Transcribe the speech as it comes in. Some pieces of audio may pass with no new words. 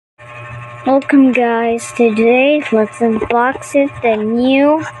Welcome guys, today let's unbox it, the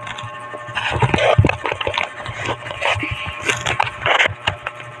new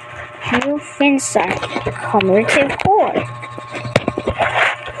finisar commemorative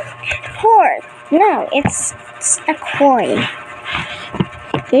cord. No, it's a coin.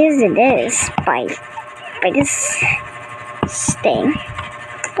 Yes, it is by this thing.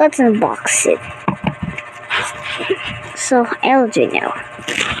 Let's unbox it. So I'll do now.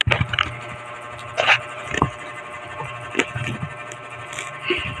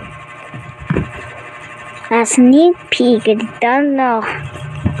 A sneak peek, I don't know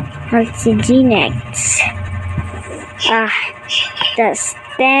how to do next. The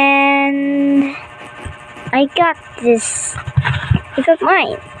stand. I got this. I got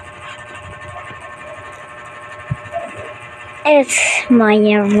mine. It's my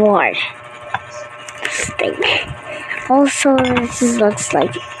award thing. Also, this looks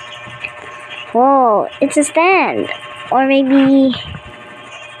like. Whoa, it's a stand. Or maybe.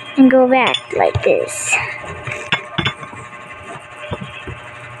 And go back like this.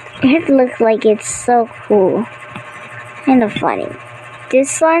 It looks like it's so cool and funny.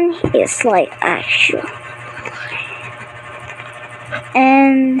 This one is like actual.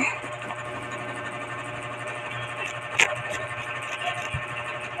 And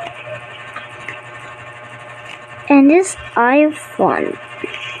this iPhone.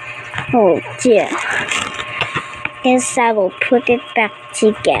 Oh dear. Yes, I will put it back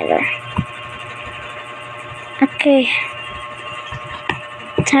together. Okay.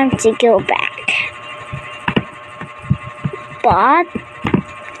 Time to go back. But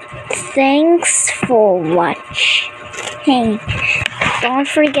thanks for watching. Don't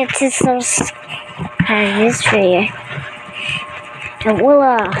forget to subscribe this video. And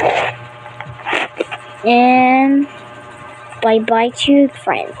voila. And bye bye to your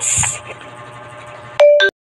friends.